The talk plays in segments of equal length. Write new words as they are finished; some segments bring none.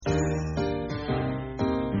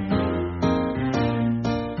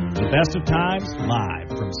Best of Times, live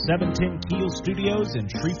from 710 Keel Studios in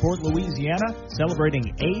Shreveport, Louisiana,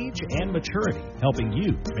 celebrating age and maturity, helping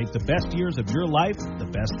you make the best years of your life the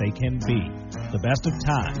best they can be. The Best of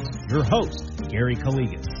Times, your host, Gary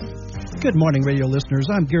Calligas. Good morning, radio listeners.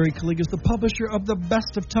 I'm Gary Calligas, the publisher of The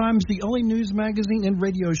Best of Times, the only news magazine and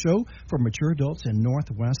radio show for mature adults in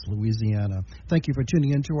Northwest Louisiana. Thank you for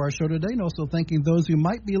tuning into our show today, and also thanking those who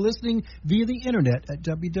might be listening via the internet at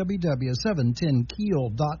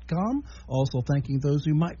www.710keel.com. Also thanking those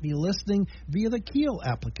who might be listening via the Keel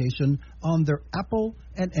application on their Apple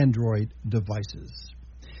and Android devices.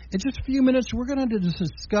 In just a few minutes, we're going to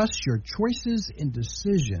discuss your choices and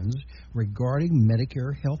decisions regarding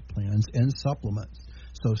Medicare health plans and supplements.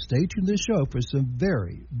 So stay tuned to the show for some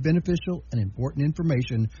very beneficial and important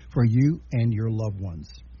information for you and your loved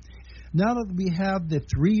ones. Now that we have the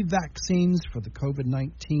 3 vaccines for the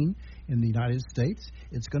COVID-19 in the United States,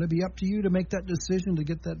 it's going to be up to you to make that decision to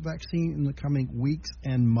get that vaccine in the coming weeks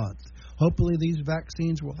and months. Hopefully these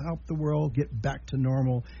vaccines will help the world get back to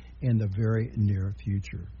normal in the very near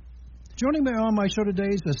future. Joining me on my show today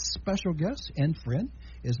is a special guest and friend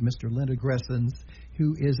is Mr. Leonard Gressens,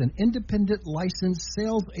 who is an independent licensed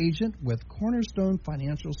sales agent with Cornerstone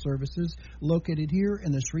Financial Services located here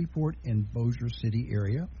in the Shreveport and Bossier City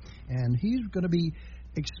area. And he's going to be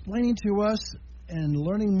explaining to us and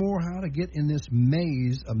learning more how to get in this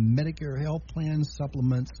maze of Medicare health plans,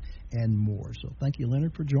 supplements, and more. So thank you,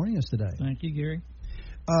 Leonard, for joining us today. Thank you, Gary.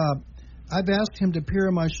 I've asked him to appear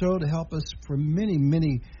on my show to help us for many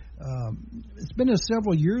it's been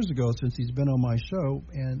several years ago since he's been on my show,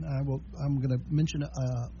 and I'm going to mention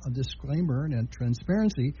a disclaimer and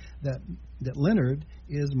transparency that Leonard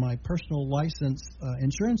is my personal licensed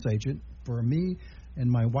insurance agent for me and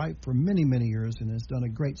my wife for many years, and has done a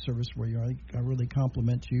great service for you. I really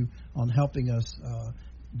compliment you on helping us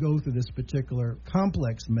go through this particular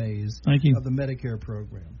complex maze of the Medicare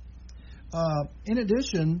program. In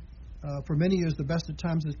addition, for many years, The Best of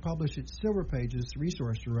Times has published its Silver Pages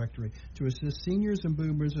resource directory to assist seniors and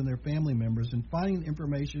boomers and their family members in finding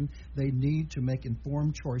information they need to make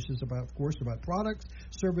informed choices about products,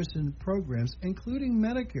 services, and programs, including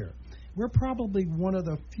Medicare. We're probably one of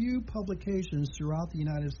the few publications throughout the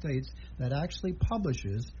United States that actually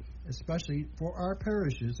publishes, especially for our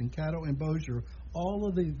parishes in Caddo and Bossier, all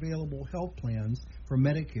of the available health plans for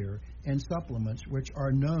Medicare and supplements, which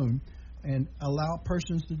are known and allow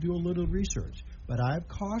persons to do a little research. But I've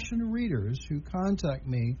cautioned readers who contact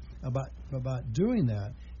me about doing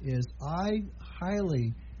that is I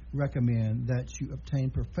highly recommend that you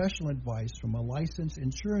obtain professional advice from a licensed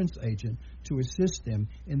insurance agent to assist them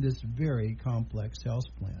in this very complex health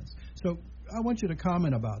plans. So I want you to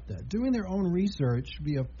comment about that. Doing their own research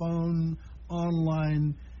via phone,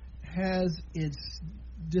 online, has its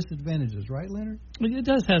disadvantages, right, Leonard? It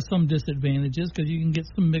does have some disadvantages because you can get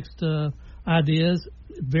some mixed ideas.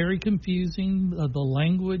 Very confusing. The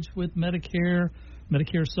language with Medicare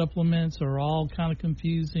supplements are all kind of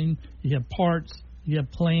confusing. You have parts, you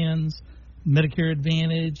have plans, Medicare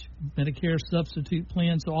Advantage, Medicare substitute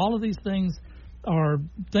plans. So all of these things are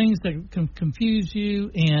things that can confuse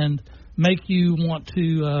you and make you want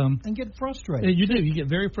to and get frustrated. You do. You get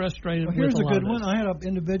very frustrated. Well, here's with a lot good of one. I had an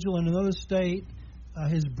individual in another state.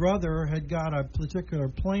 His brother had got a particular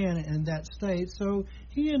plan in that state, so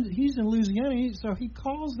he's in Louisiana, so he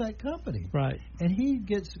calls that company. Right. And he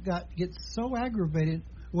gets so aggravated.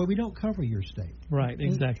 Well, we don't cover your state. Right.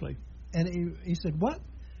 Exactly. And he said, "What?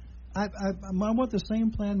 I want the same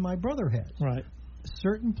plan my brother has." Right.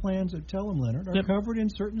 Certain plans that tell him, Leonard, are covered in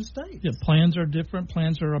certain states. Yeah, plans are different.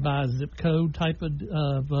 Plans are by zip code type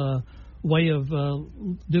of way of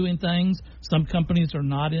doing things. Some companies are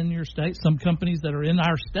not in your state. Some companies that are in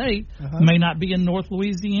our state may not be in North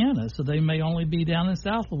Louisiana, so they may only be down in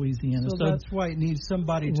South Louisiana. So that's why it needs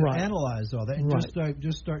somebody to analyze all that and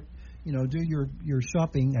just start, do your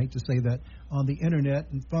shopping, I hate to say that, on the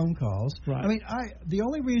internet and phone calls. Right. I mean, the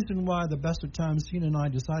only reason why The Best of Times, Tina and I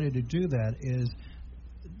decided to do that is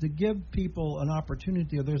to give people an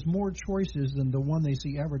opportunity. There's more choices than the one they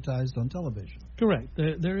see advertised on television. Correct.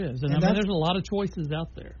 There is. And I mean, there's a lot of choices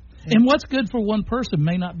out there. And what's good for one person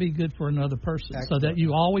may not be good for another person. Excellent. So that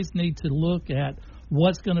you always need to look at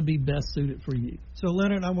what's going to be best suited for you. So,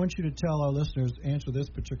 Leonard, I want you to tell our listeners, answer this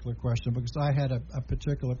particular question, because I had a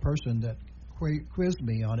particular person that quizzed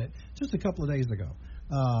me on it just a couple of days ago.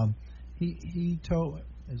 He told,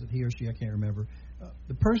 is it he or she? I can't remember.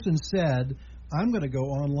 The person said, I'm going to go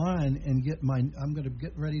online and I'm going to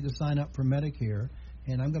get ready to sign up for Medicare,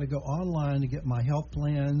 and I'm going to go online to get my health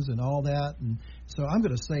plans and all that, and so I'm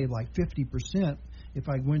going to save like 50% if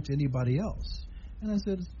I went to anybody else. And I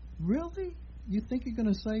said, really? you think you're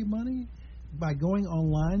going to save money by going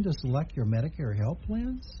online to select your Medicare health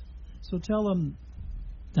plans? So tell them.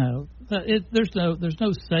 No, there's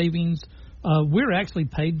no savings. We're actually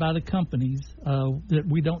paid by the companies. That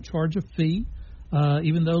we don't charge a fee,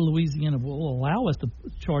 even though Louisiana will allow us to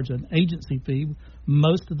charge an agency fee.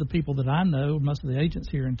 Most of the people that I know, most of the agents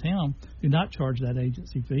here in town, do not charge that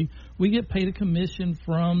agency fee. We get paid a commission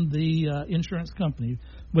from the insurance company.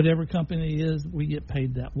 Whatever company it is, we get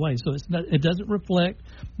paid that way. So it doesn't reflect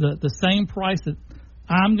the same price that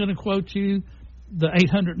I'm going to quote you. The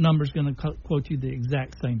 800 number is going to quote you the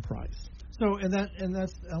exact same price. So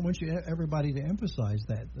that's I want everybody to emphasize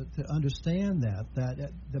that, to understand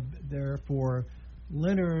that therefore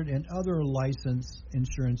Leonard and other licensed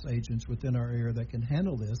insurance agents within our area that can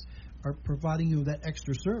handle this are providing you that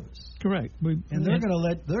extra service. Correct. And they're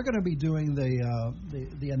going to be doing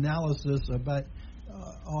the analysis about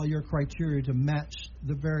all your criteria to match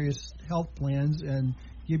the various health plans and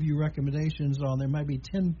give you recommendations on. There might be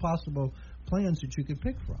 10 possible plans that you could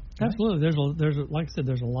pick from. Right? Absolutely. There's like I said,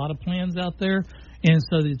 there's a lot of plans out there, and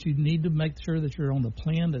so that you need to make sure that you're on the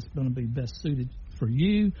plan that's going to be best suited for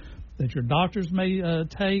you, that your doctors may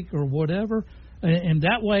take or whatever, and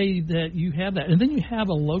that way that you have that. And then you have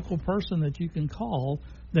a local person that you can call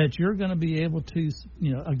that you're going to be able to,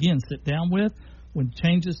 again, sit down with when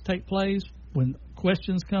changes take place, when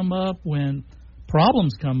questions come up, when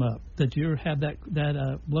problems come up, that you have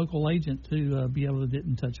that local agent to be able to get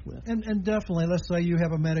in touch with. And definitely, let's say you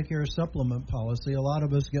have a Medicare supplement policy. A lot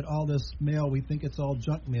of us get all this mail. We think it's all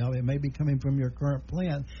junk mail. It may be coming from your current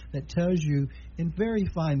plan that tells you in very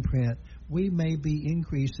fine print, we may be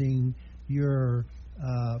increasing your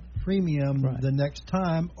premium the next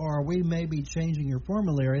time, or we may be changing your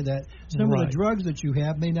formulary that some of the drugs that you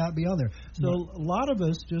have may not be on there. So a lot of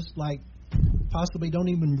us just possibly don't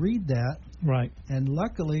even read that. Right. And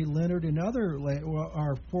luckily, Leonard and other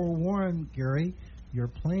are forewarned, Gary, your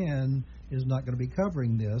plan is not going to be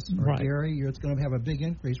covering this. Or Gary, it's going to have a big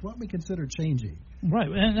increase. What we consider changing. Right,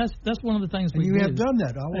 and that's one of the things we do. And you have done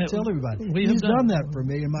that. I will tell everybody. He's done that for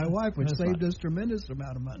me and my wife, which saved us tremendous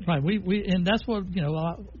amount of money. Right. We and that's what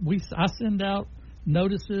I send out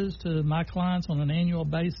notices to my clients on an annual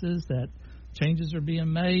basis that changes are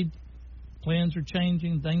being made, plans are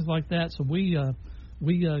changing, things like that. So we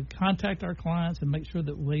contact our clients and make sure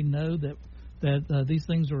that they know that these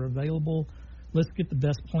things are available. Let's get the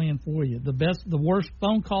best plan for you. The worst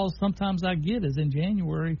phone calls sometimes I get is in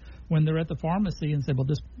January when they're at the pharmacy and say, well,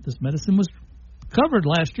 this medicine was covered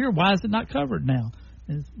last year. Why is it not covered now?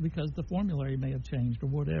 And it's because the formulary may have changed or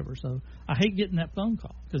whatever. So I hate getting that phone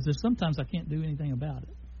call because there's sometimes I can't do anything about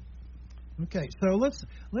it. Okay, so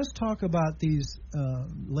let's talk about these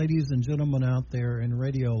ladies and gentlemen out there in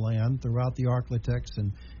radio land throughout the Arklatex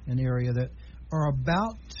and area that are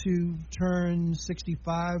about to turn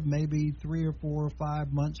 65, maybe 3 or 4 or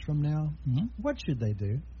 5 months from now. Mm-hmm. What should they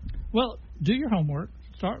do? Well, do your homework.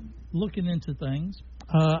 Start looking into things.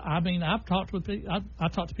 I've talked with I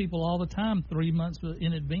talk to people all the time 3 months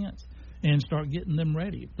in advance and start getting them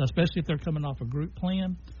ready, especially if they're coming off a group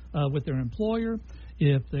plan with their employer.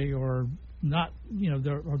 If they are not,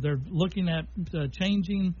 they're looking at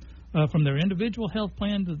changing from their individual health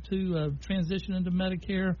plan to transition into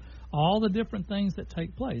Medicare, all the different things that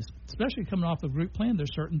take place, especially coming off a group plan.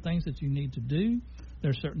 There's certain things that you need to do.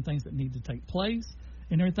 There's certain things that need to take place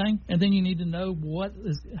and everything. And then you need to know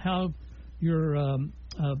how your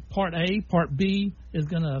Part A, Part B is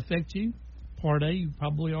going to affect you. Part A you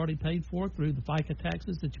probably already paid for through the FICA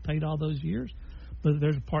taxes that you paid all those years. But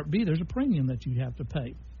there's a Part B, there's a premium that you have to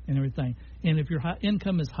pay and everything. And if your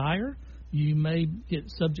income is higher, you may get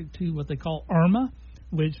subject to what they call IRMA,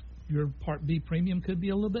 which your Part B premium could be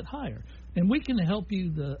a little bit higher. And we can help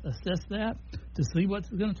you to assess that, to see what's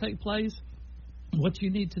going to take place, what you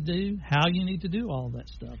need to do, how you need to do all that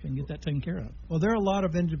stuff, and get that taken care of. Well, there are a lot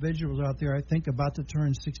of individuals out there, I think, about to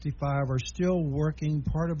turn 65 are still working,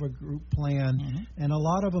 part of a group plan, and a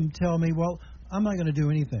lot of them tell me, well, I'm not going to do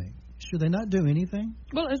anything. Should they not do anything?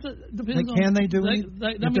 Well, it depends. Can they do anything?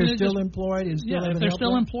 If they're still employed? If they're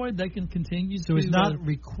still employed, they can continue to. So it's not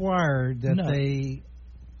required that they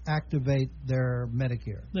activate their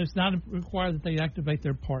Medicare. It's not required that they activate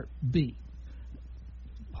their Part B.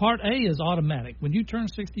 Part A is automatic. When you turn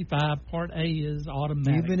 65, Part A is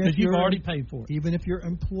automatic because you've already paid for it. Even if you're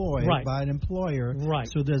employed by an employer. Right.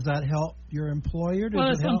 So does that help your employer?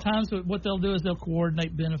 Sometimes what they'll do is they'll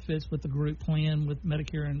coordinate benefits with the group plan with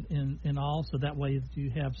Medicare and all, so that way you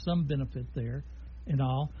have some benefit there and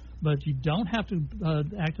all. But you don't have to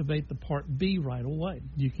activate the Part B right away.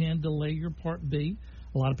 You can delay your Part B.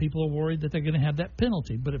 A lot of people are worried that they're going to have that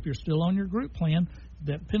penalty, but if you're still on your group plan,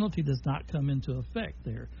 that penalty does not come into effect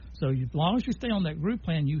there. So as long as you stay on that group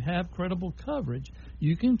plan, you have credible coverage.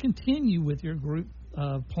 You can continue with your group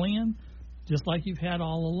plan just like you've had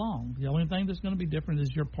all along. The only thing that's going to be different is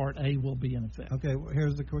your Part A will be in effect. Okay,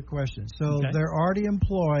 here's the quick question. So they're already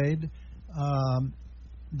employed.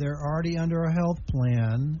 They're already under a health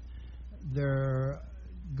plan. They're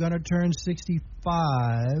going to turn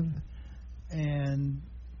 65, and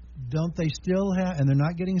don't they still have, and they're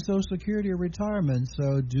not getting Social Security or retirement,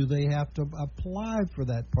 so do they have to apply for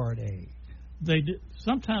that Part A? They do.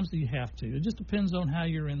 Sometimes you have to. It just depends on how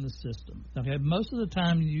you're in the system. Okay, most of the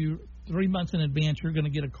time, 3 months in advance, you're going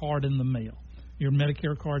to get a card in the mail. Your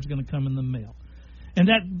Medicare card is going to come in the mail, and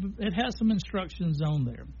that it has some instructions on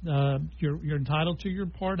there. You're entitled to your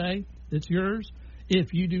Part A. It's yours.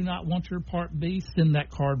 If you do not want your Part B, send that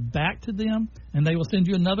card back to them, and they will send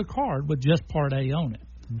you another card with just Part A on it.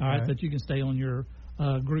 Okay. All right, that you can stay on your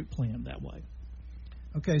group plan that way.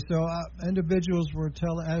 Okay, so individuals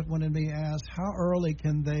wanted me to ask, how early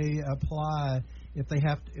can they apply if they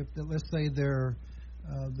have to, let's say they're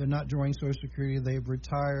not drawing Social Security, they've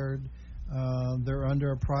retired, they're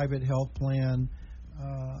under a private health plan.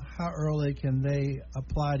 How early can they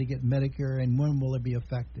apply to get Medicare, and when will it be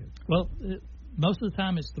effective? Well, most of the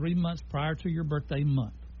time it's 3 months prior to your birthday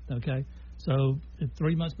month. Okay, so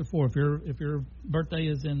 3 months before, if your birthday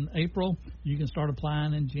is in April, you can start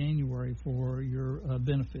applying in January for your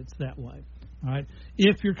benefits that way. All right.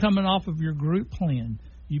 If you're coming off of your group plan,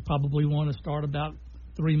 you probably want to start about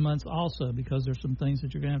 3 months also, because there's some things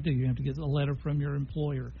that you're going to have to do. You have to get a letter from your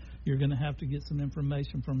employer. You're going to have to get some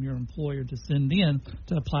information from your employer to send in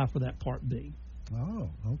to apply for that Part B. Oh,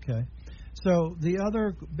 okay. So the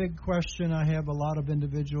other big question I have a lot of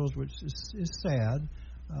individuals, which is sad,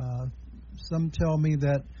 some tell me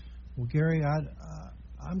that, well, Gary,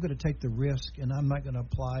 I'm going to take the risk and I'm not going to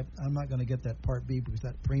apply. I'm not going to get that Part B because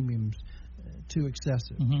that premium's too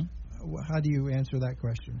excessive. Mm-hmm. How do you answer that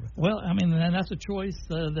question? Well, I mean, and that's a choice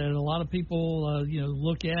that a lot of people,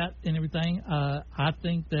 look at and everything. I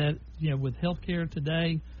think that, with healthcare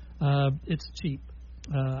today, it's cheap.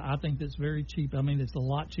 I think that's very cheap. I mean, it's a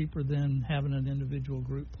lot cheaper than having an individual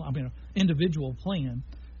individual plan,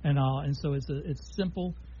 and so it's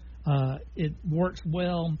simple. It works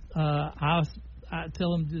well. I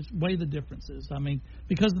tell them just weigh the differences. I mean,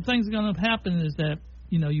 because the thing's going to happen is that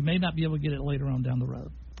you may not be able to get it later on down the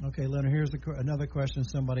road. Okay, Leonard, here's another question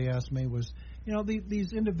somebody asked me was,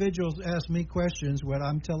 these individuals ask me questions when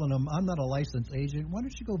I'm telling them I'm not a licensed agent. Why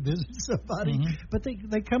don't you go visit somebody? Mm-hmm. But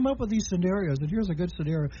they come up with these scenarios, and here's a good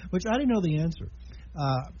scenario, which I didn't know the answer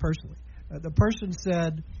personally. The person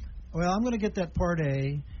said, well, I'm going to get that Part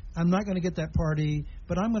A. I'm not going to get that Part E,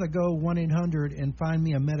 but I'm going to go 1-800 and find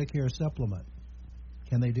me a Medicare supplement.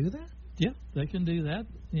 Can they do that? Yeah, they can do that.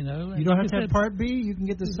 You don't have to have Part B. You can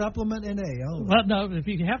get the supplement and A. Oh. Well, no, if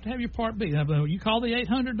you have to have your Part B, you call the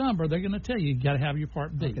 800 number, they're going to tell you got to have your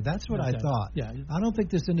Part B. Okay, that's what I thought. Yeah, I don't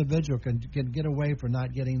think this individual can get away for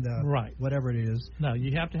not getting the whatever it is. No,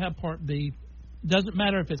 you have to have Part B. Doesn't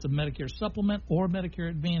matter if it's a Medicare supplement or Medicare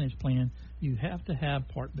Advantage plan. You have to have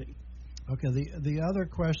Part B. Okay. The other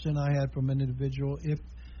question I had from an individual,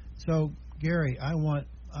 Gary,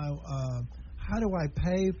 how do I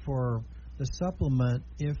pay for the supplement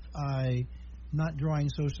if I'm not drawing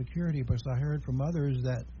Social Security? Because I heard from others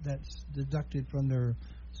that's deducted from their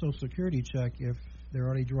Social Security check if they're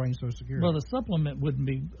already drawing Social Security. Well, the supplement wouldn't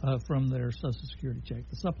be from their Social Security check.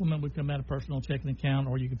 The supplement would come out of personal checking account,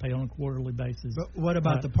 or you can pay on a quarterly basis. But what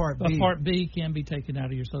about the Part B? Part B can be taken out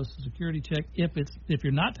of your Social Security check. If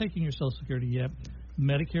you're not taking your Social Security yet,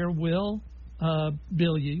 Medicare will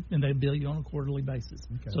bill you, and they bill you on a quarterly basis.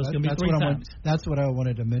 Okay. So it's going to be 3 times. That's what I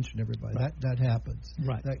wanted to mention, everybody. Right. That happens.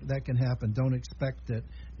 Right. That can happen. Don't expect that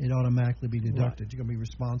it automatically be deducted. Right. You're going to be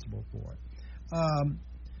responsible for it.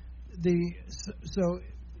 So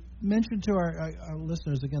mention to our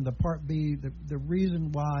listeners again the Part B. The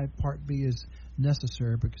reason why Part B is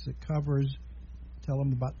necessary, because it covers. Tell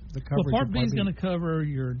them about the coverage. Well, Part B is going to cover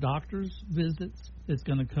your doctor's visits. It's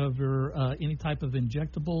going to cover any type of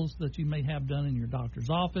injectables that you may have done in your doctor's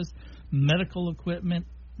office, medical equipment,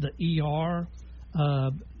 the ER.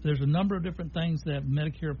 There's a number of different things that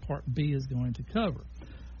Medicare Part B is going to cover.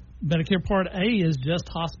 Medicare Part A is just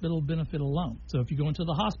hospital benefit alone. So if you go into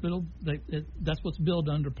the hospital, that's what's billed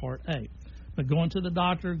under Part A. But going to the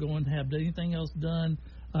doctor, going to have anything else done,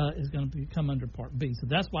 is going to come under Part B. So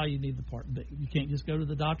that's why you need the Part B. You can't just go to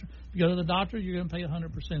the doctor. If you go to the doctor, you're going to pay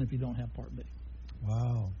 100% if you don't have Part B.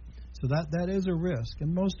 Wow. So that is a risk,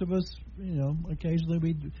 and most of us,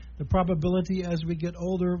 occasionally the probability as we get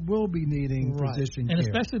older will be needing physician care. And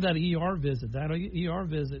especially that ER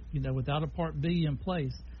visit, without a Part B in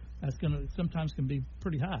place, that's sometimes can be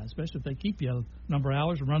pretty high, especially if they keep you a number of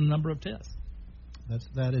hours and run a number of tests.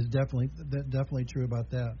 That is definitely true about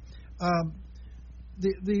that.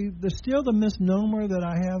 The misnomer that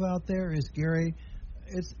I have out there is, Gary,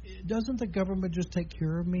 doesn't the government just take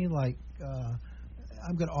care of me? Like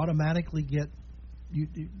I'm going to automatically get you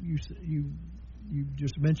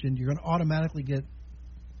just mentioned you're going to automatically get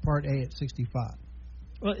Part A at 65.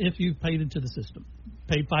 Well, if you've paid into the system,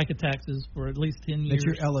 paid FICA taxes for at least 10 years, that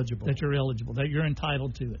you're eligible, that you're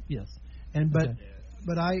entitled to it. Yes.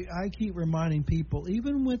 But I keep reminding people,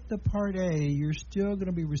 even with the Part A, you're still going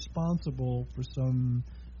to be responsible for some.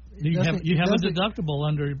 You have a deductible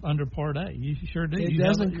under Part A. You sure do. It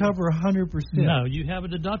doesn't cover 100%. No, you have a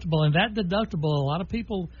deductible, and that deductible, a lot of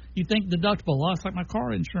people, you think deductible. Well, it's like my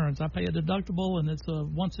car insurance. I pay a deductible, and it's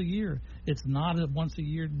once a year. It's not a once a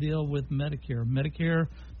year deal with Medicare. Medicare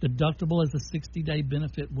deductible is a 60-day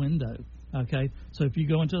benefit window. Okay, so if you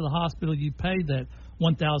go into the hospital, you pay that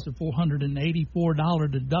 $1,484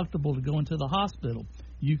 deductible to go into the hospital.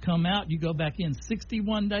 You come out, you go back in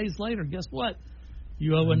 61 days later. Guess what?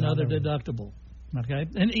 You owe another deductible, okay?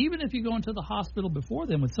 And even if you go into the hospital before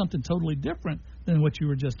then with something totally different than what you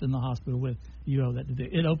were just in the hospital with, you owe that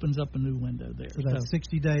deductible. It opens up a new window there. So that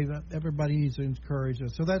 60-day, everybody needs to encourage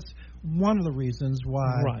us. So that's one of the reasons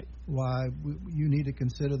why you need to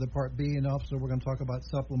consider the Part B, and also we're going to talk about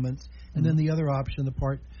supplements. And then the other option, the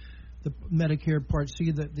Medicare Part C,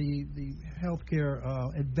 the healthcare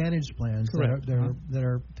advantage plans that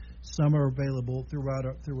are some are available throughout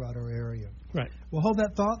our area. Right. We'll hold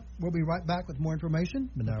that thought. We'll be right back with more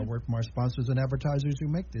information. But now a word from our sponsors and advertisers who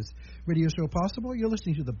make this radio show possible. You're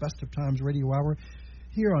listening to the Best of Times Radio Hour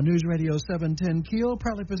here on News Radio 710 Keel,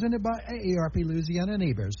 proudly presented by AARP Louisiana and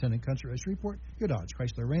Hebert's Town and Country Shreveport, your Dodge,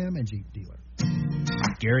 Chrysler, Ram, and Jeep dealer.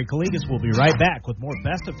 Gary Calligas will be right back with more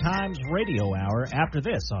Best of Times Radio Hour after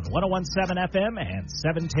this on 101.7 FM and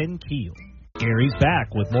 710 Keel. Gary's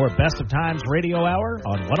back with more Best of Times Radio Hour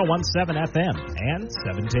on 101.7 FM and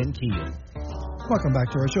 710 Keel. Welcome back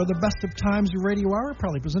to our show, the Best of Times Radio Hour,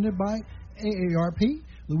 proudly presented by AARP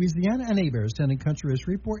Louisiana and Hebert's Town and Country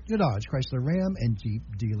Shreveport, your Dodge, Chrysler, Ram, and Jeep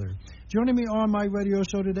dealer. Joining me on my radio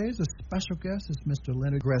show today is a special guest, is Mr.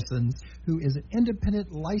 Leonard Gressens, who is an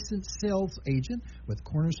independent licensed sales agent with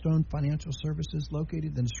Cornerstone Financial Services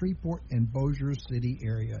located in Shreveport and Bossier City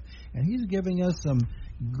area. And he's giving us some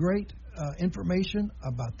great information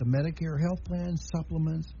about the Medicare health plan,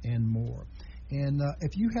 supplements, and more. And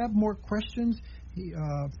if you have more questions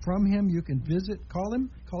from him, you can call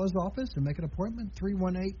his office and make an appointment,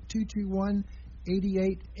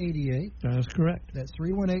 318-221-8888. That's correct. That's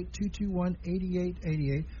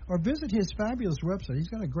 318-221-8888. Or visit his fabulous website. He's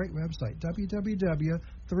got a great website,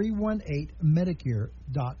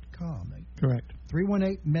 www.318medicare.com. Correct.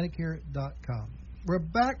 318medicare.com. We're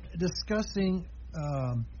back discussing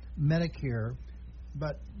Medicare,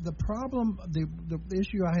 but the problem, the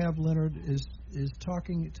issue I have, Leonard, is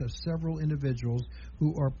talking to several individuals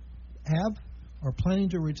who are planning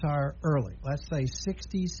to retire early. Let's say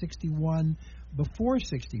 60, 61, before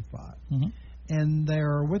 65, and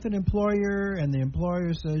they're with an employer, and the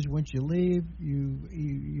employer says once you leave,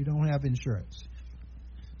 you don't have insurance.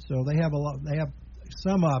 So they have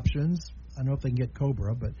some options. I don't know if they can get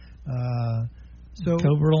COBRA, but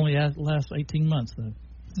COBRA only lasts 18 months though.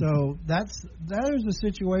 So that is a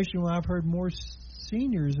situation where I've heard more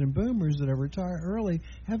seniors and boomers that have retired early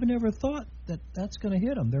haven't ever thought that that's going to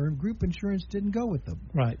hit them. Their group insurance didn't go with them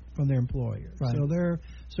from their employer. Right.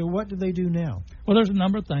 So what do they do now? Well, there's a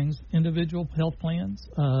number of things. Individual health plans.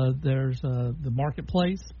 There's the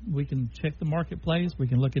marketplace. We can check the marketplace. We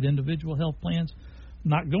can look at individual health plans.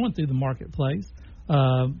 Not going through the marketplace.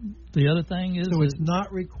 The other thing is... So it's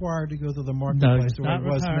not required to go to the marketplace the way it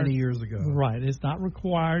was many years ago. Right. It's not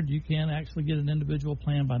required. You can actually get an individual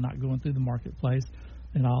plan by not going through the marketplace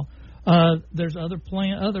and all. There's other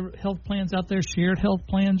health plans out there. Shared health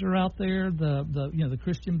plans are out there. The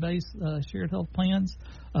Christian-based shared health plans.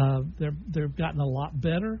 They've gotten a lot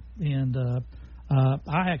better, and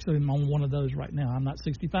I actually am on one of those right now. I'm not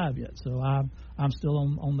 65 yet, so I'm still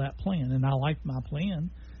on that plan, and I like my plan.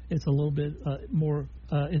 It's a little bit more.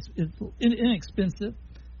 It's inexpensive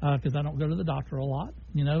because I don't go to the doctor a lot,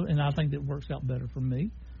 and I think that works out better for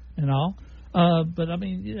me, and all. But I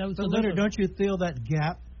mean, So Leonard, don't you feel that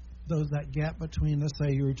gap? That gap between, let's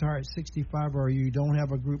say you retire at 65 or you don't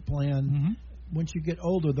have a group plan, once you get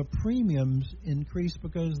older, the premiums increase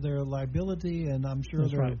because their liability, and I'm sure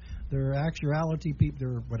their actuality people,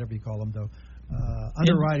 their whatever you call them, though,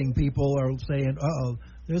 underwriting people are saying,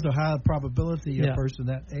 there's a high probability a person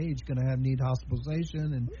that age going to need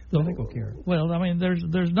hospitalization and medical care. Well, I mean,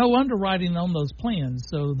 there's no underwriting on those plans,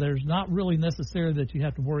 so there's not really necessary that you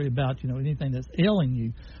have to worry about, anything that's ailing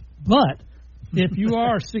you. But if you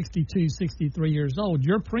are 62, 63 years old,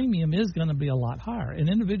 your premium is going to be a lot higher. And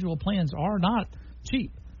individual plans are not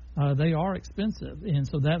cheap. They are expensive. And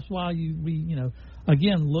so that's why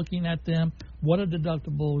again, looking at them, what a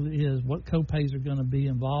deductible is, what co-pays are going to be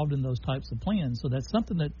involved in those types of plans. So that's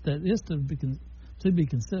something that is to be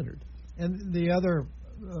considered. And the other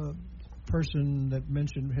person that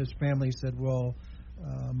mentioned his family said, well,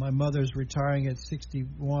 my mother's retiring at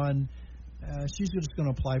 61. She's just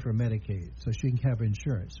going to apply for Medicaid so she can have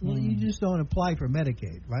insurance. Well, you just don't apply for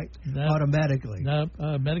Medicaid, right? Automatically. No,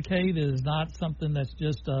 Medicaid is not something that's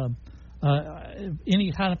just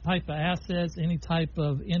any kind of type of assets, any type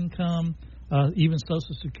of income, even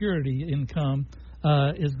Social Security income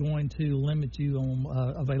is going to limit you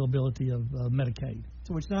on availability of Medicaid.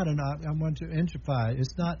 So it's not I want to emphasize,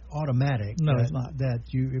 it's not automatic. No, it's not. That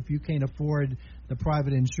if you can't afford the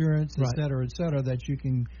private insurance, et cetera, that you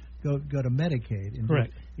can go to Medicaid. And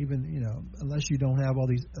correct. Even, unless you don't have all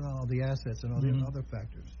the assets and all the other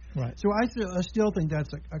factors. Right. So I still think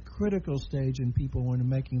that's a critical stage in people when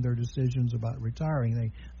making their decisions about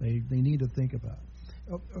retiring. They need to think about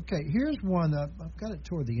it. Okay, here's one. I've got it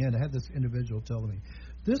toward the end. I had this individual telling me.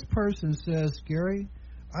 This person says, Gary,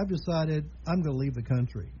 I've decided I'm going to leave the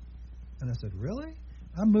country. And I said, really?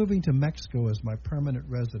 I'm moving to Mexico as my permanent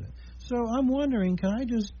resident. So I'm wondering, can I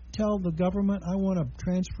just tell the government I want to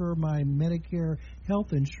transfer my Medicare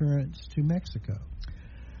health insurance to Mexico?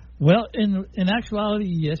 Well, in actuality,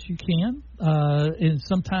 yes, you can. And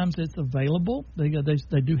sometimes it's available. They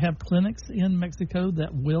do have clinics in Mexico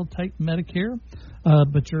that will take Medicare,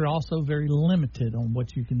 but you're also very limited on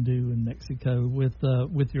what you can do in Mexico with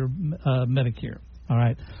your Medicare. All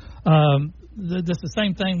right. That's the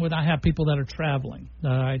same thing when I have people that are traveling.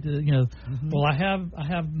 Well, I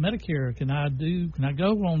have Medicare. Can I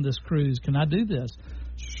go on this cruise? Can I do this?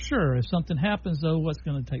 Sure. If something happens, though, what's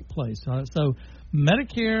going to take place? So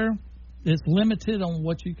Medicare is limited on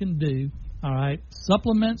what you can do. All right.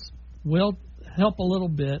 Supplements will help a little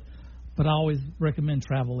bit, but I always recommend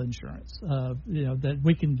travel insurance. That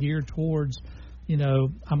we can gear towards.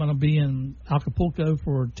 I'm going to be in Acapulco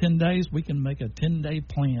for 10 days. We can make a 10-day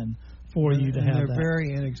plan for you to have that. They're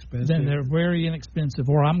very inexpensive. Then they're very inexpensive.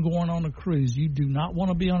 Or I'm going on a cruise. You do not want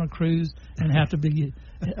to be on a cruise and have to be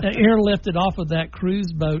airlifted off of that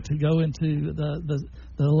cruise boat to go into the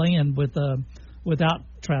land without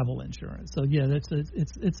travel insurance. So yeah,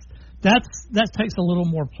 that takes a little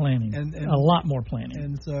more planning, and a lot more planning.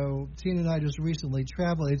 And so Tina and I just recently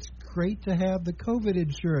traveled. It's great to have the COVID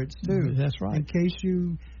insurance too. That's right. In case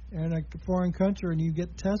you are in a foreign country and you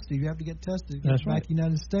get tested, you have to get tested. That's back in the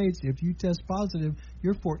United States. If you test positive,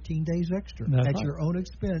 you're 14 days extra at your own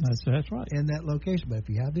expense. That's right. In that location. But if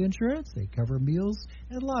you have the insurance, they cover meals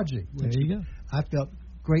and lodging. There you go. I felt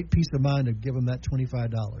great peace of mind to give them that $25.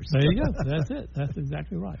 There you go. That's it. That's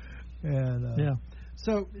exactly right. And yeah.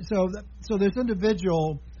 So this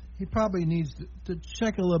individual, he probably needs to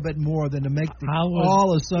check a little bit more than to make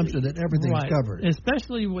all assumption that everything's covered.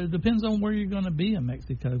 Especially, it depends on where you're going to be in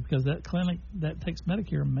Mexico, because that clinic that takes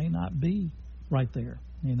Medicare may not be right there.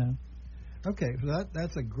 Okay, so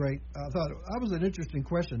that's a great. I thought that was an interesting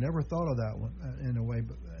question. Never thought of that one in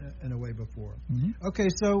a way before. Mm-hmm. Okay,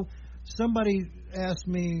 so somebody asked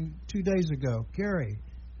me 2 days ago, Gary,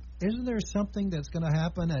 isn't there something that's going to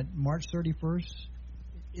happen at March 31st?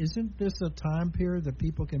 Isn't this a time period that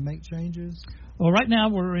people can make changes? Well, right now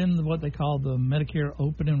we're in what they call the Medicare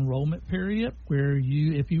open enrollment period, where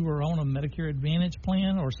if you were on a Medicare Advantage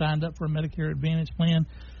plan or signed up for a Medicare Advantage plan,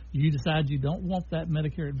 you decide you don't want that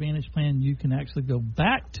Medicare Advantage plan, you can actually go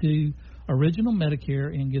back to original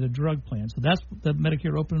Medicare and get a drug plan. So that's the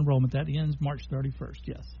Medicare open enrollment. That ends March 31st,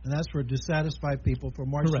 yes. And that's for dissatisfied people for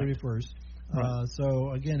March 31st. Right.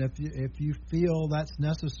 So, again, if you feel that's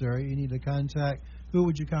necessary, you need to contact. Who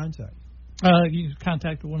would you contact? You can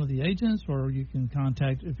contact one of the agents, or you can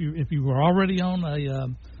contact if you were already on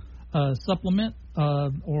a supplement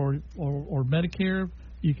or Medicare.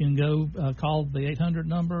 You can go call the 800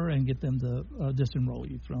 number and get them to disenroll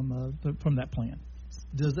you from that plan.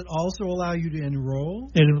 Does it also allow you to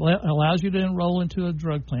enroll? It allows you to enroll into a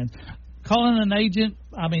drug plan. Calling an agent,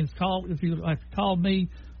 if you call me,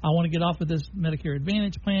 I want to get off of this Medicare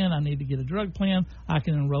Advantage plan, I need to get a drug plan, I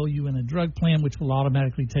can enroll you in a drug plan, which will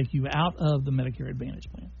automatically take you out of the Medicare Advantage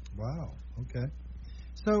plan. Wow. Okay.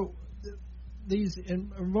 So these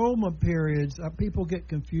enrollment periods, people get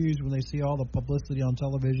confused when they see all the publicity on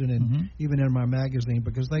television and even in my magazine,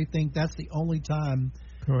 because they think that's the only time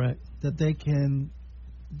that they can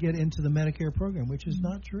get into the Medicare program, which is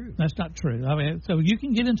not true. That's not true. I mean, so you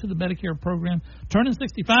can get into the Medicare program. Turning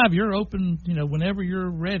 65, you're open, whenever you're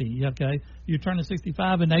ready, okay? You're turning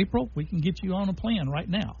 65 in April, we can get you on a plan right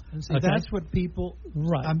now. And see, that's what people,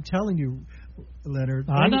 I'm telling you, Leonard,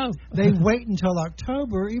 I know. They wait until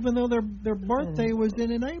October, even though their birthday was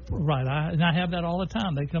in April. Right, I have that all the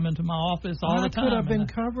time. They come into my office all the time. I could have been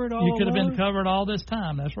covered all You could have been covered all this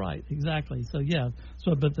time. That's right, exactly. So, yeah.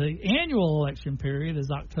 But the annual election period is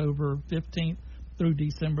October 15th through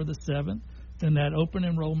December the 7th. Then that open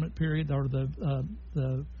enrollment period, or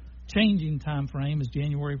the changing time frame, is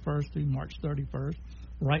January 1st through March 31st.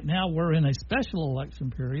 Right now, we're in a special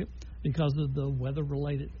election period because of the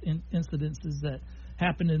weather-related incidences that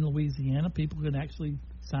happened in Louisiana. People can actually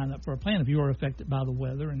sign up for a plan if you are affected by the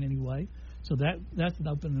weather in any way. So that's an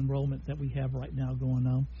open enrollment that we have right now going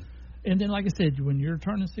on. And then, like I said, when you're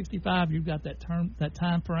turning 65, you've got that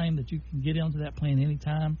time frame that you can get into that plan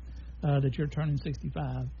anytime that you're turning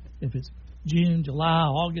 65. If it's June, July,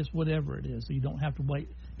 August, whatever it is, so you don't have to wait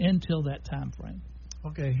until that time frame.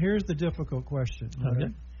 Okay, here's the difficult question.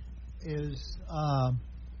 Okay.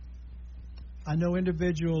 I know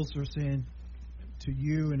individuals are saying to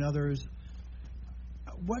you and others,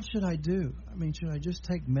 what should I do? I mean, should I just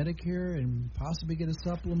take Medicare and possibly get a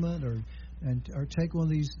supplement, or take one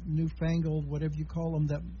of these newfangled, whatever you call them,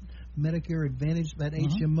 that Medicare Advantage, that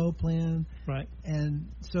HMO plan? Right.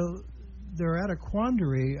 And so they're at a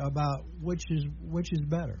quandary about which is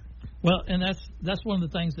better. Well, and that's one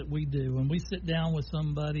of the things that we do. When we sit down with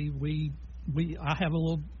somebody, I have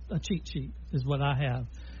a cheat sheet is what I have.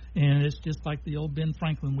 And it's just like the old Ben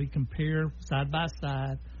Franklin. We compare side by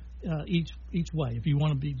side each way. If you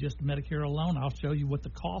want to be just Medicare alone, I'll show you what the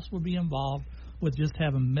cost would be involved with just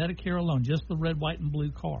having Medicare alone, just the red, white, and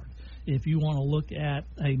blue card. If you want to look at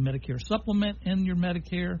a Medicare supplement in your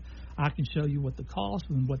Medicare, I can show you what the cost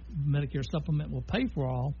and what Medicare supplement will pay for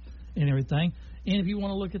all and everything. And if you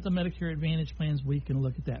want to look at the Medicare Advantage plans, we can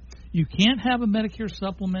look at that. You can't have a Medicare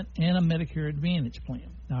supplement and a Medicare Advantage plan.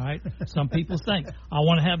 All right. Some people think, I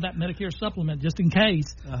want to have that Medicare supplement just in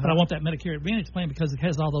case, but I want that Medicare Advantage plan because it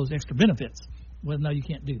has all those extra benefits. Well, no, you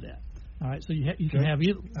can't do that. All right. So you can have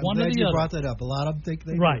either one or the other. I'm glad you brought that up. A lot of them think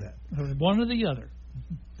they do that. One or the other.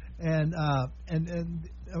 And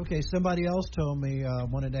okay, somebody else told me,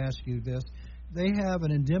 wanted to ask you this. They have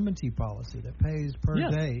an indemnity policy that pays per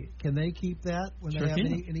day. Can they keep that when they have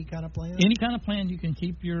any kind of plan? Any kind of plan, you can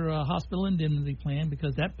keep your hospital indemnity plan,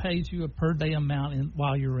 because that pays you a per day amount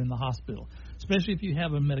while you're in the hospital. Especially if you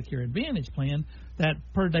have a Medicare Advantage plan, that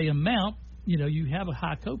per day amount, you have a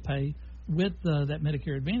high copay with that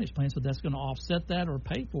Medicare Advantage plan, so that's going to offset that or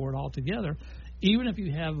pay for it altogether. Even if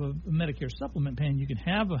you have a Medicare supplement plan, you can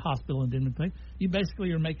have a hospital indemnity plan. You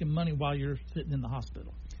basically are making money while you're sitting in the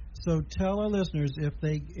hospital. So tell our listeners, if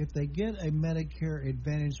they get a Medicare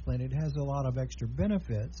Advantage plan, it has a lot of extra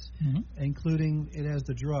benefits, including it has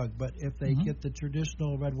the drug. But if they get the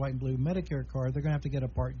traditional red, white, and blue Medicare card, they're going to have to get a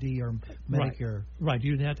Part D or Medicare. Right.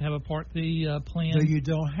 You'd have to have a Part D plan. So you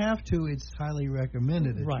don't have to. It's highly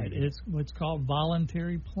recommended. Right. It's what's called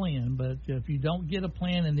voluntary plan. But if you don't get a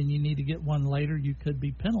plan and then you need to get one later, you could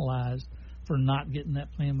be penalized for not getting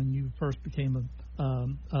that plan when you first became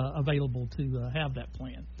available to have that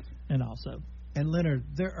plan. And Leonard,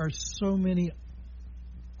 there are so many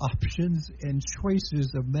options and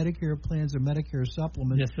choices of Medicare plans and Medicare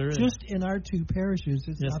supplements. Yes, there is. Just in our two parishes,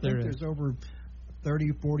 I think there's over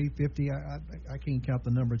 30, 40, 50. I can't count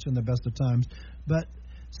the number. It's in the best of times. But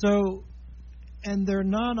and they're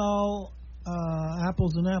not all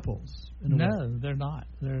apples and apples. No, they're not.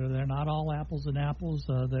 They're not all apples and apples.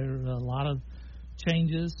 There are a lot of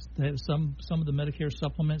changes. Some of the Medicare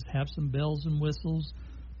supplements have some bells and whistles.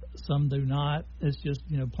 Some do not. It's just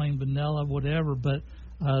plain vanilla, whatever. But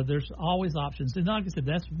there's always options. And like I said,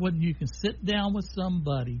 that's when you can sit down with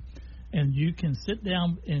somebody, and you can sit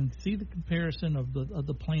down and see the comparison of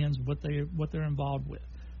the plans, what they're involved with,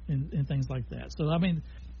 and things like that. So I mean,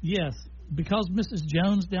 yes, because Mrs.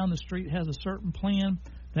 Jones down the street has a certain plan,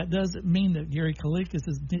 that doesn't mean that Gary Kalikis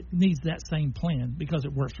needs that same plan because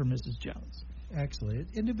it works for Mrs. Jones. Actually,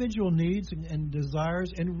 individual needs and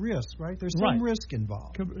desires and risks, right? There's some risk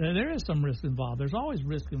involved. There is some risk involved. There's always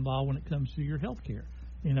risk involved when it comes to your health care.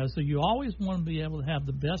 So you always want to be able to have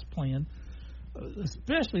the best plan,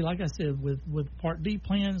 especially, like I said, with Part D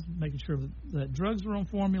plans, making sure that drugs are on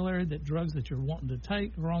formulary, that drugs that you're wanting to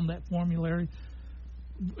take are on that formulary.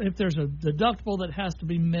 if there's a deductible that has to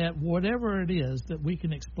be met, whatever it is, that we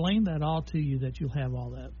can explain that all to you, that you'll have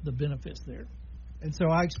all that, the benefits there. And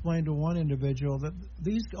so I explained to one individual that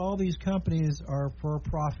all these companies are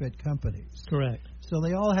for-profit companies. Correct. So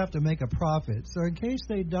they all have to make a profit. So in case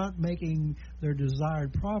they're not making their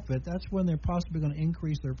desired profit, that's when they're possibly going to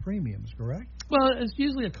increase their premiums, correct? Well, it's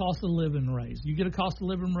usually a cost of living raise. You get a cost of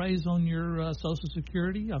living raise on your Social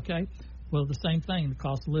Security, okay? Well, the same thing. The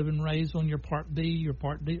cost of living raise on your Part B, your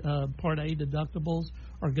Part A deductibles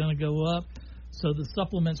are going to go up. So the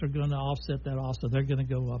supplements are going to offset that also. They're going to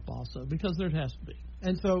go up also because there has to be.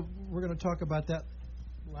 And so we're going to talk about that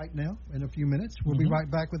right now in a few minutes. We'll be right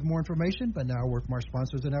back with more information, but now a word from our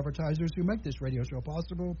sponsors and advertisers who make this radio show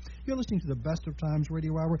possible. You're listening to the Best of Times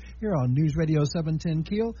Radio Hour here on News Radio 710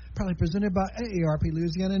 Keel, proudly presented by AARP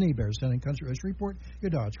Louisiana and Heberts, Town and Country of Shreveport,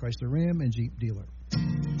 your Dodge, Chrysler, Ram, and Jeep dealer.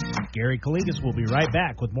 Gary Calligas will be right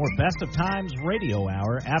back with more Best of Times Radio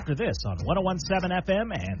Hour after this on 101.7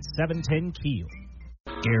 FM and 710 Keel.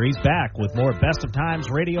 Gary's back with more Best of Times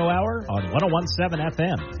Radio Hour on 101.7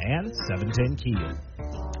 FM and 710 Keel.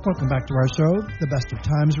 Welcome back to our show, the Best of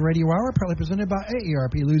Times Radio Hour, proudly presented by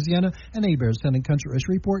AARP Louisiana and Heberts, Town and Country of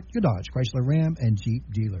Shreveport, your Dodge, Chrysler, Ram, and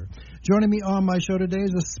Jeep dealer. Joining me on my show today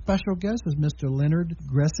as a special guest is Mr. Leonard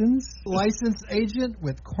Gressens, licensed agent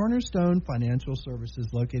with Cornerstone Financial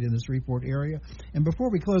Services located in the Shreveport area. And before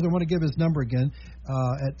we close, I want to give his number again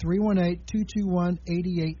at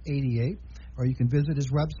 318-221-8888, or you can visit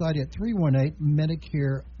his website at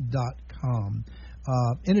 318medicare.com.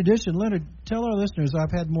 In addition, Leonard, tell our listeners,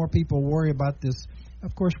 I've had more people worry about this.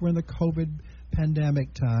 Of course, we're in the COVID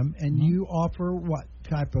pandemic time, and you offer what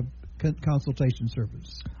type of consultation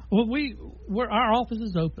service? Well, our office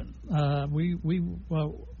is open.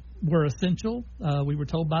 We're essential. We were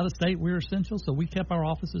told by the state we're essential, so we kept our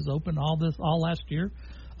offices open all last year.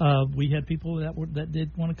 We had people that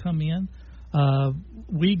did want to come in.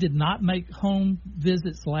 We did not make home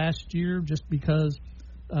visits last year just because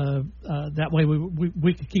that way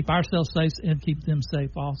we could keep ourselves safe and keep them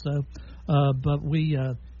safe also. But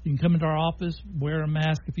you can come into our office, wear a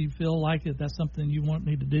mask if you feel like it. That's something you want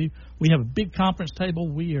me to do. We have a big conference table.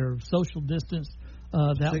 We are social distanced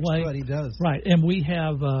that way. He does. Right, and we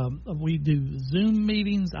do Zoom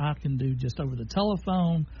meetings. I can do just over the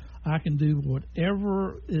telephone. I can do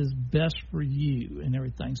whatever is best for you and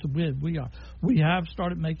everything. So we have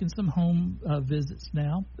started making some home visits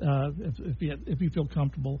now. If you feel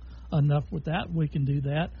comfortable enough with that, we can do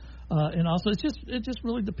that. And also, it just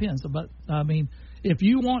really depends. But I mean, if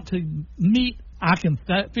you want to meet, I can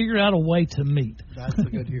figure out a way to meet. That's the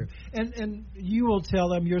good here. And you will tell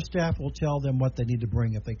them, your staff will tell them what they need to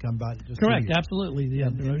bring if they come by. Correct, absolutely. Yeah.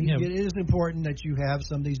 It is important that you have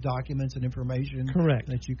some of these documents and information. Correct.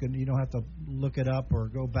 That you don't have to look it up or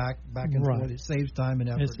go back and forth. It saves time and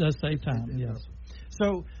effort. It does save time, yes.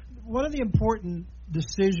 So one of the important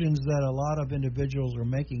decisions that a lot of individuals are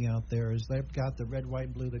making out there is they've got the red, white,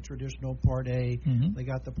 and blue, the traditional Part A, they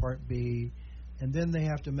got the Part B, and then they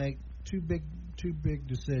have to make two big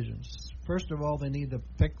decisions. First of all, they need to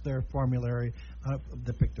pick their formulary,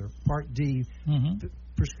 pick their Part D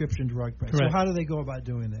prescription drug price. Correct. So how do they go about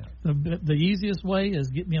doing that? The easiest way is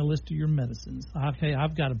get me a list of your medicines. Okay,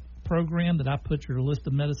 I've got a program that I put your list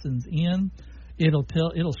of medicines in. It'll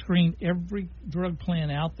screen every drug plan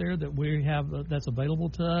out there that we have that's available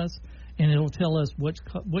to us, and it'll tell us which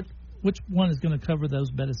one is going to cover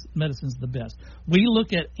those medicines the best. We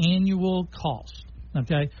look at annual cost.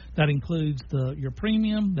 Okay, that includes your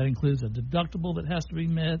premium, that includes a deductible that has to be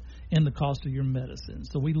met, and the cost of your medicine.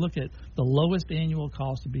 So we look at the lowest annual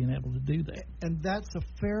cost of being able to do that. And that's a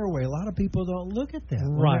fair way. A lot of people don't look at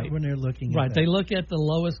that when they're looking at that. Right, they look at the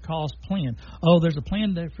lowest cost plan. Oh, there's a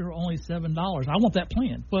plan that for only $7. I want that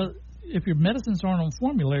plan. Well, if your medicines aren't on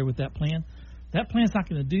formulary with that plan's not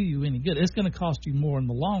going to do you any good. It's going to cost you more in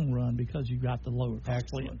the long run because you got the lower cost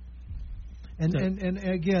plan. And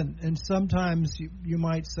again, sometimes you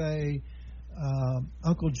might say,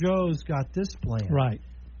 Uncle Joe's got this plan. Right.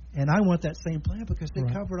 And I want that same plan because they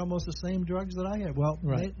covered almost the same drugs that I had. Well,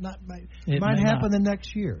 it might happen the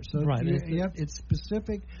next year. So it's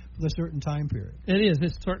specific for a certain time period. It is.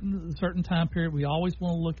 It's certain time period. We always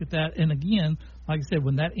want to look at that. And again, like I said,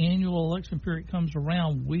 when that annual election period comes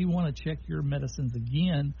around, we want to check your medicines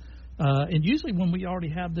again. And usually when we already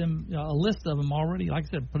have them, a list of them already, like I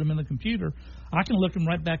said, put them in the computer, I can look them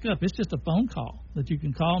right back up. It's just a phone call that you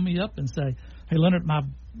can call me up and say, hey, Leonard, my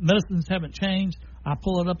medicines haven't changed. I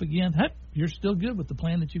pull it up again. Hey, you're still good with the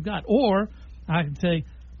plan that you've got. Or I can say,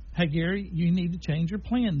 hey, Gary, you need to change your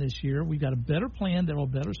plan this year. We've got a better plan that will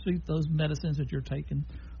better suit those medicines that you're taking.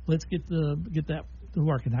 Let's get that to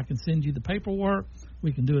work. And I can send you the paperwork.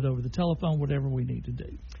 We can do it over the telephone, whatever we need to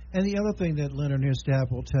do. And the other thing that Leonard and his staff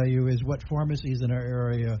will tell you is what pharmacies in our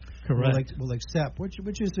area will accept,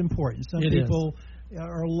 which is important. Some people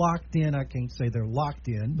are locked in. I can't say they're locked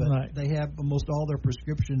in, but they have almost all their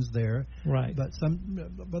prescriptions there. Right.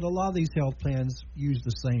 But a lot of these health plans use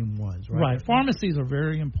the same ones. Right. Right. Pharmacies are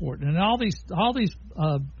very important, and all these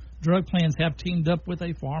drug plans have teamed up with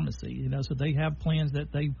a pharmacy. So they have plans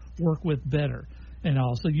that they work with better. And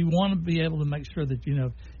also, you want to be able to make sure that,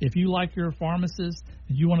 if you like your pharmacist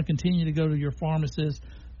and you want to continue to go to your pharmacist,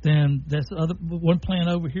 then this other one plan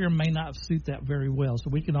over here may not suit that very well.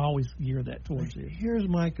 So we can always gear that towards you. Here's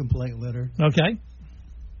my complaint, Leonard. Okay.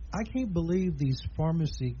 I can't believe these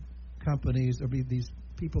pharmacy companies, these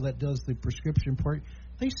people that does the prescription part,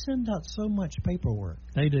 they send out so much paperwork.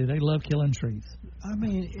 They do. They love killing trees. I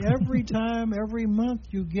mean, every month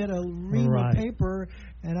you get a ream of paper,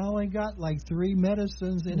 and I only got like 3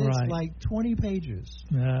 medicines, and it's like 20 pages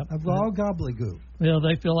of all gobbledygook. Well,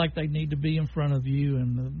 they feel like they need to be in front of you,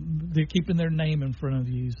 and they're keeping their name in front of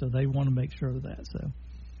you, so they want to make sure of that. So.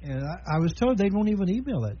 And I was told they won't even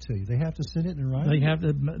email that to you. They have to send it in writing. They have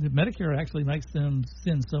to. Medicare actually makes them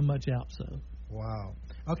send so much out. So. Wow.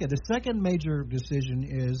 Okay. The second major decision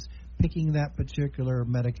is picking that particular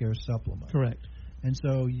Medicare supplement. Correct. And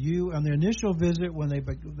so you, on the initial visit, when they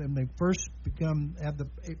first have the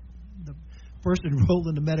first enrolled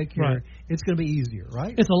into Medicare, it's going to be easier,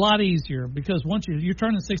 right? It's a lot easier because once you're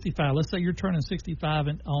turning 65, let's say you're turning 65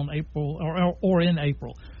 on April or in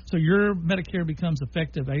April. So your Medicare becomes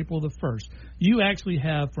effective April the 1st. You actually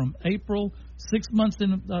have from April 6 months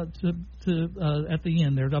in to at the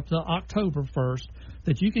end there up to October 1st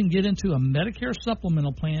that you can get into a Medicare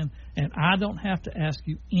supplemental plan, and I don't have to ask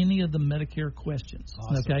you any of the Medicare questions.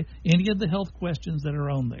 Awesome. Okay, any of the health questions that are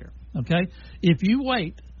on there. Okay, if you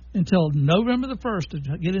wait until November the 1st to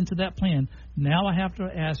get into that plan, now I have to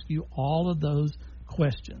ask you all of those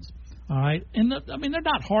questions. All right, and they're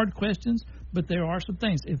not hard questions, but there are some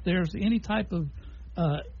things. If there's any type of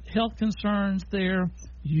health concerns there,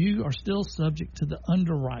 you are still subject to the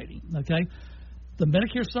underwriting. Okay. The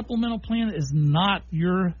Medicare supplemental plan is not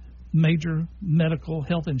your major medical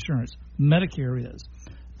health insurance. Medicare is.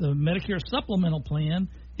 The Medicare supplemental plan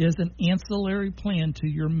is an ancillary plan to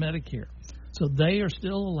your Medicare. So they are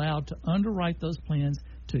still allowed to underwrite those plans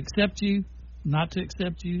to accept you, not to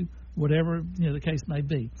accept you, whatever the case may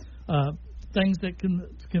be. Things that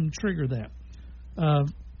can trigger that.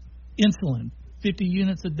 Insulin, 50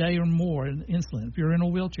 units a day or more in insulin. If you're in a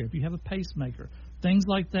wheelchair, if you have a pacemaker, things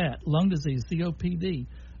like that, lung disease, COPD,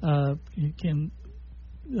 can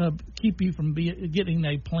keep you from getting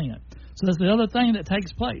a plan. So that's the other thing that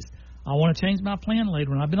takes place. I want to change my plan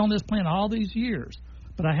later, and I've been on this plan all these years,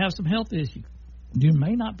 but I have some health issues. You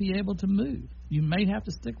may not be able to move. You may have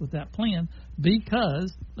to stick with that plan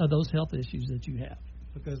because of those health issues that you have.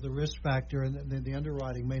 Because the risk factor and the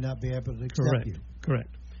underwriting may not be able to accept you.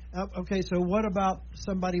 Correct. Okay, so what about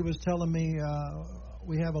somebody was telling me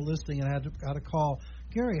we have a listing and I had a call.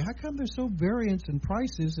 Gary, how come there's so variance in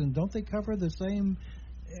prices and don't they cover the same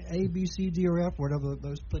A, B, C, D, or F, whatever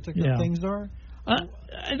those particular things are?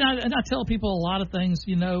 And I tell people a lot of things,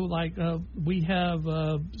 like we have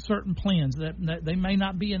certain plans that they may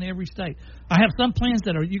not be in every state. I have some plans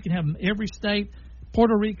that you can have in every state,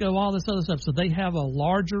 Puerto Rico, all this other stuff. So they have a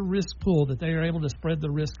larger risk pool that they are able to spread the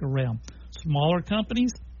risk around. Smaller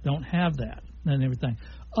companies don't have that and everything.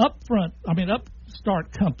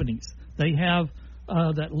 Upstart companies, they have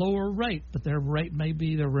that lower rate, but their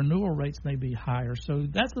renewal rates may be higher. So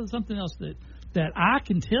that's something else that I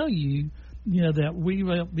can tell you, that we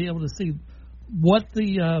will be able to see what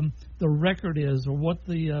the record is or what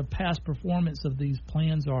the past performance of these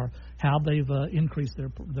plans are, how they've increased their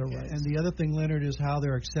rates. And the other thing, Leonard, is how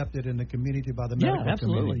they're accepted in the community by the medical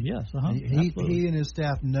community. Yes, absolutely. He and his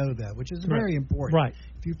staff know that, which is very important. Right.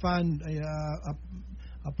 If you find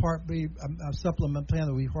a Part B, a supplement plan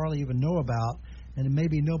that we hardly even know about, and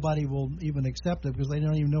maybe nobody will even accept it because they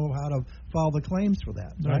don't even know how to file the claims for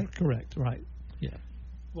that. Right? Correct. Right. Yeah.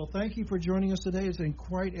 Well, thank you for joining us today. It's been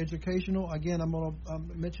quite educational. Again, I'm going to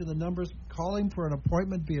mention the numbers. Calling for an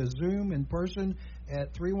appointment via Zoom in person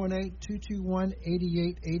at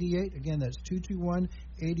 318-221-8888. Again, that's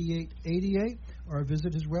 221-8888. Or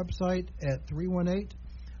visit his website at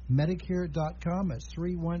 318-Medicare.com. That's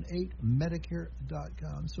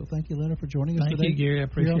 318-Medicare.com. So thank you, Leonard, for joining us today. Thank you, Gary. I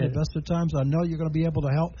appreciate it. The best of times. I know you're going to be able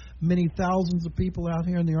to help many thousands of people out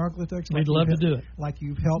here in the Arklatex. We'd love to do it. Like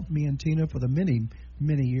you've helped me and Tina for the many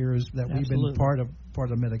years that we've been part of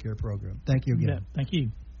the Medicare program. Thank you again. Yeah, thank you.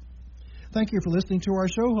 Thank you for listening to our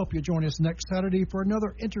show. Hope you join us next Saturday for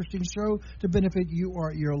another interesting show to benefit you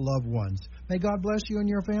or your loved ones. May God bless you and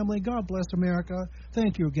your family. God bless America.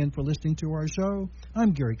 Thank you again for listening to our show.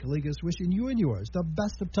 I'm Gary Calligas, wishing you and yours the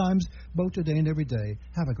best of times, both today and every day.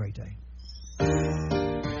 Have a great day.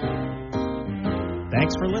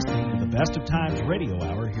 Thanks for listening to the Best of Times Radio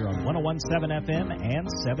Hour here on 101.7 FM and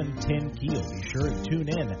 710 Keel. Be sure to tune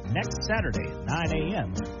in next Saturday at 9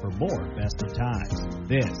 a.m. for more Best of Times.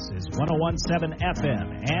 This is 101.7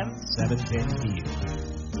 FM and 710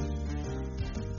 Keel.